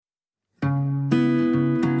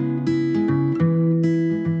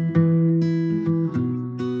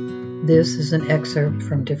This is an excerpt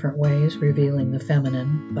from Different Ways Revealing the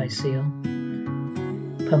Feminine by Seal,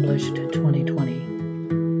 published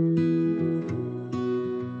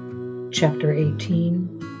 2020. Chapter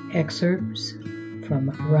 18, Excerpts from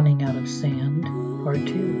Running Out of Sand, Part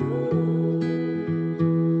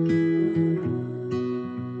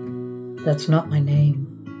 2. That's not my name.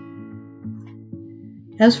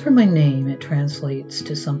 As for my name, it translates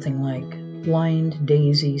to something like blind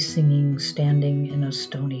daisy singing standing in a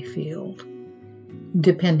stony field,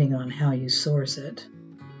 depending on how you source it.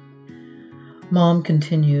 Mom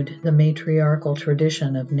continued the matriarchal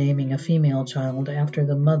tradition of naming a female child after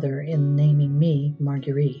the mother in naming me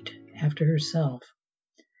Marguerite after herself.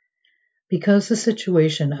 Because the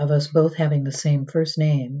situation of us both having the same first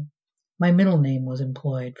name, my middle name was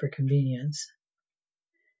employed for convenience.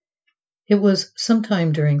 It was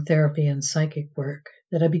sometime during therapy and psychic work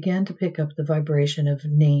that I began to pick up the vibration of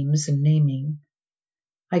names and naming.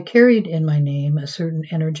 I carried in my name a certain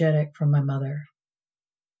energetic from my mother.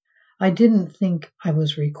 I didn't think I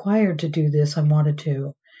was required to do this. I wanted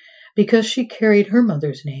to, because she carried her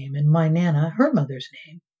mother's name and my Nana her mother's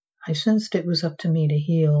name. I sensed it was up to me to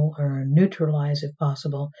heal or neutralize, if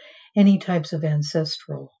possible, any types of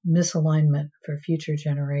ancestral misalignment for future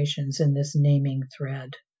generations in this naming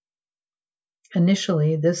thread.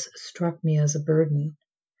 Initially, this struck me as a burden,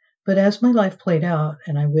 but as my life played out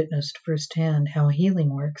and I witnessed firsthand how healing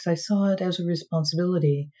works, I saw it as a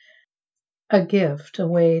responsibility, a gift, a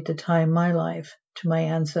way to tie my life to my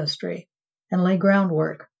ancestry and lay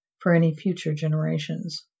groundwork for any future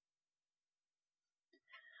generations.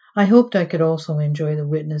 I hoped I could also enjoy the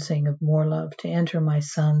witnessing of more love to enter my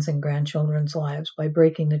sons' and grandchildren's lives by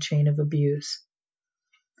breaking the chain of abuse.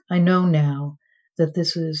 I know now that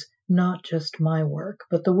this is not just my work,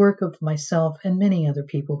 but the work of myself and many other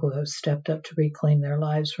people who have stepped up to reclaim their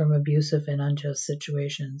lives from abusive and unjust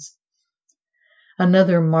situations.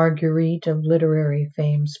 Another Marguerite of literary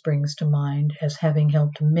fame springs to mind as having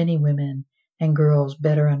helped many women and girls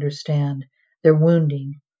better understand their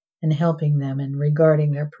wounding and helping them in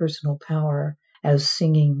regarding their personal power as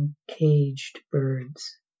singing caged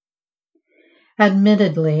birds.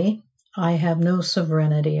 Admittedly, I have no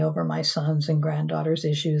sovereignty over my sons' and granddaughters'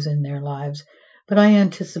 issues in their lives, but I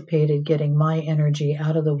anticipated getting my energy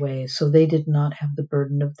out of the way so they did not have the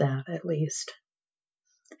burden of that, at least.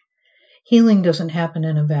 Healing doesn't happen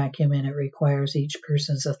in a vacuum, and it requires each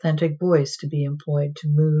person's authentic voice to be employed to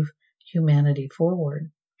move humanity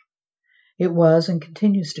forward. It was and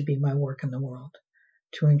continues to be my work in the world,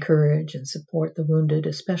 to encourage and support the wounded,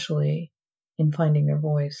 especially in finding their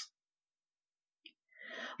voice.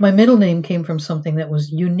 My middle name came from something that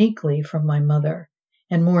was uniquely from my mother,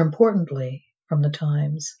 and more importantly, from the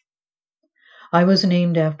times. I was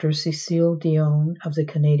named after Cécile Dion of the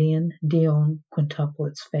Canadian Dion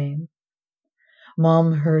quintuplets fame.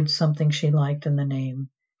 Mom heard something she liked in the name.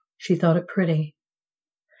 She thought it pretty.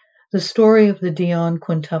 The story of the Dion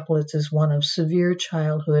quintuplets is one of severe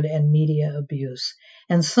childhood and media abuse,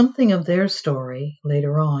 and something of their story,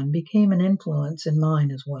 later on, became an influence in mine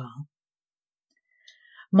as well.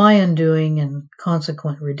 My undoing and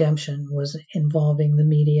consequent redemption was involving the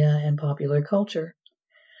media and popular culture.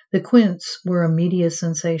 The Quints were a media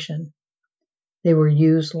sensation. They were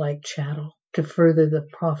used like chattel to further the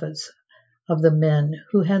profits of the men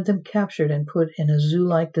who had them captured and put in a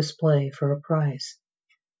zoo-like display for a price.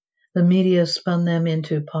 The media spun them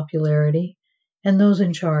into popularity, and those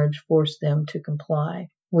in charge forced them to comply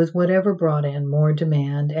with whatever brought in more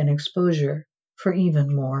demand and exposure for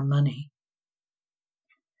even more money.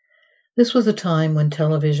 This was a time when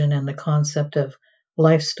television and the concept of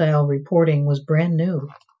lifestyle reporting was brand new.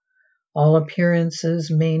 All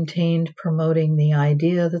appearances maintained promoting the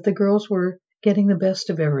idea that the girls were getting the best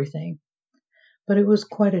of everything, but it was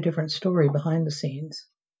quite a different story behind the scenes.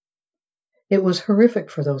 It was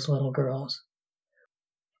horrific for those little girls.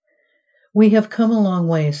 We have come a long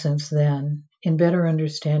way since then in better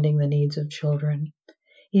understanding the needs of children,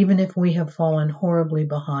 even if we have fallen horribly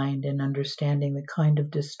behind in understanding the kind of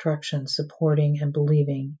destruction supporting and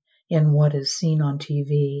believing in what is seen on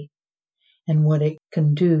TV and what it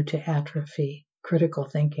can do to atrophy critical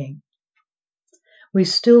thinking. We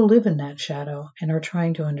still live in that shadow and are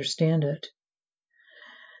trying to understand it.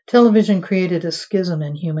 Television created a schism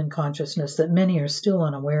in human consciousness that many are still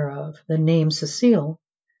unaware of. The name Cécile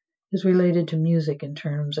is related to music in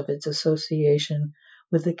terms of its association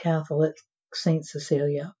with the Catholic Saint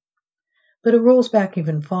Cecilia, but it rolls back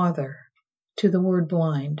even farther to the word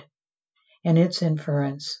blind and its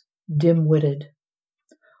inference, dim-witted,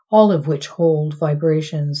 all of which hold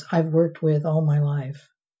vibrations I've worked with all my life.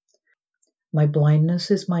 My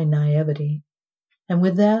blindness is my naivety, and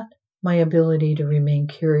with that, my ability to remain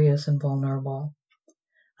curious and vulnerable.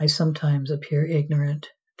 I sometimes appear ignorant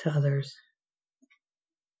to others.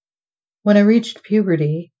 When I reached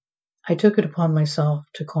puberty, I took it upon myself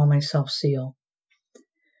to call myself Seal.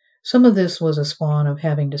 Some of this was a spawn of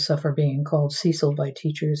having to suffer being called Cecil by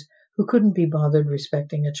teachers who couldn't be bothered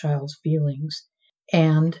respecting a child's feelings,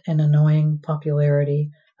 and an annoying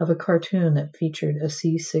popularity of a cartoon that featured a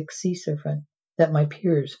seasick sea serpent that my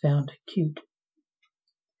peers found cute.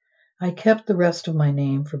 I kept the rest of my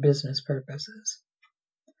name for business purposes.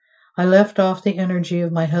 I left off the energy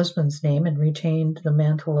of my husband's name and retained the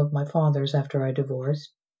mantle of my father's after I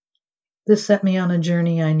divorced. This set me on a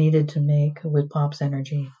journey I needed to make with Pop's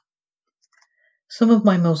energy. Some of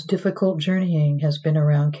my most difficult journeying has been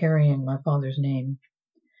around carrying my father's name.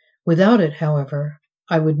 Without it, however,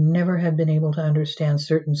 I would never have been able to understand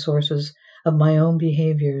certain sources of my own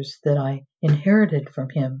behaviors that I inherited from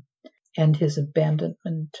him and his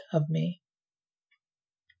abandonment of me.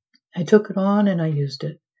 I took it on and I used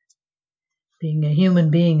it. Being a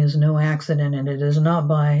human being is no accident, and it is not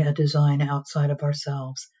by a design outside of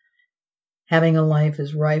ourselves. Having a life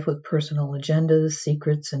is rife with personal agendas,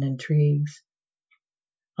 secrets, and intrigues.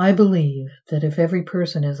 I believe that if every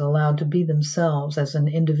person is allowed to be themselves as an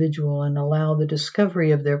individual and allow the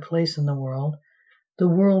discovery of their place in the world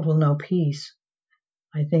will know peace.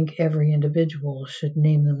 I think every individual should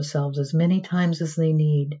name themselves as many times as they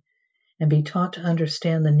need and be taught to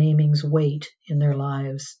understand the naming's weight in their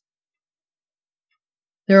lives.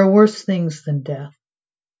 There are worse things than death.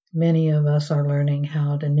 Many of us are learning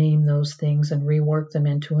how to name those things and rework them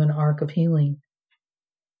into an arc of healing.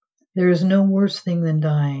 There is no worse thing than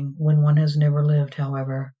dying when one has never lived,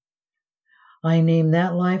 however. I name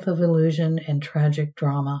that life of illusion and tragic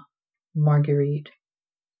drama, Marguerite.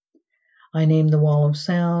 I name the wall of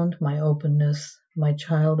sound, my openness, my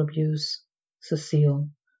child abuse, Cecile.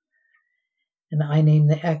 And I name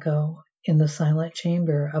the echo in the silent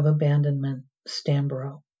chamber of abandonment,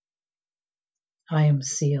 Stambro. I am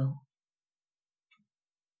Seal.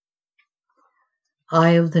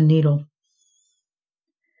 Eye of the Needle.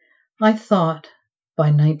 I thought, by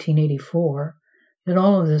 1984, that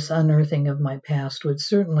all of this unearthing of my past would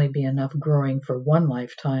certainly be enough growing for one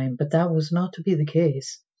lifetime, but that was not to be the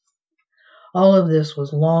case. All of this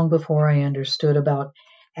was long before I understood about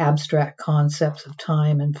abstract concepts of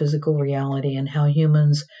time and physical reality and how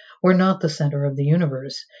humans were not the center of the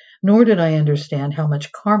universe, nor did I understand how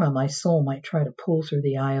much karma my soul might try to pull through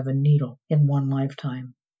the eye of a needle in one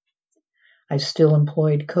lifetime. I still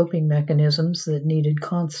employed coping mechanisms that needed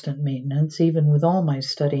constant maintenance, even with all my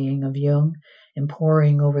studying of Jung and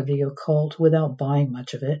poring over the occult without buying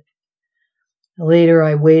much of it. Later,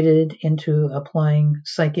 I waded into applying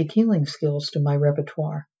psychic healing skills to my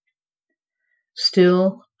repertoire.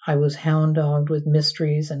 Still, I was hound-dogged with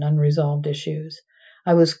mysteries and unresolved issues.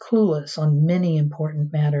 I was clueless on many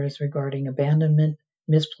important matters regarding abandonment,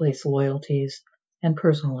 misplaced loyalties, and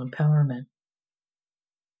personal empowerment.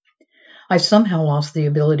 I somehow lost the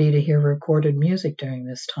ability to hear recorded music during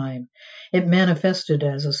this time. It manifested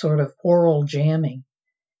as a sort of oral jamming.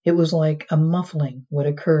 It was like a muffling would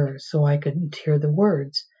occur so I couldn't hear the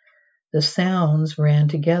words. The sounds ran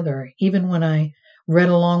together. Even when I read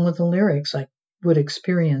along with the lyrics, I would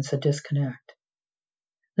experience a disconnect.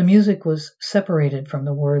 The music was separated from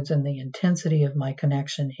the words, and the intensity of my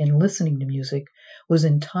connection in listening to music was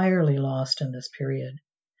entirely lost in this period.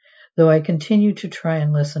 Though I continued to try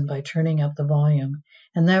and listen by turning up the volume,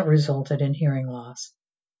 and that resulted in hearing loss.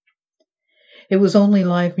 It was only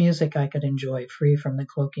live music I could enjoy, free from the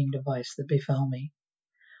cloaking device that befell me.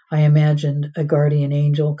 I imagined a guardian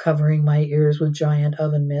angel covering my ears with giant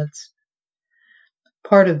oven mitts.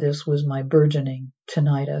 Part of this was my burgeoning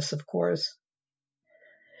tinnitus, of course.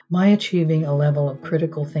 My achieving a level of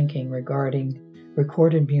critical thinking regarding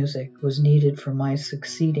recorded music was needed for my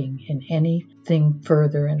succeeding in anything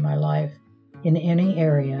further in my life, in any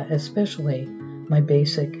area, especially my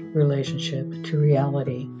basic relationship to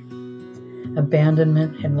reality.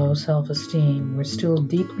 Abandonment and low self-esteem were still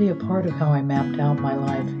deeply a part of how I mapped out my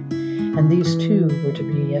life, and these too were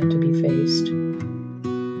to be yet to be faced.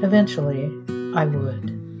 Eventually, I would.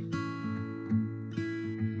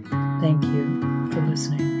 Thank you for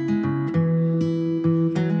listening.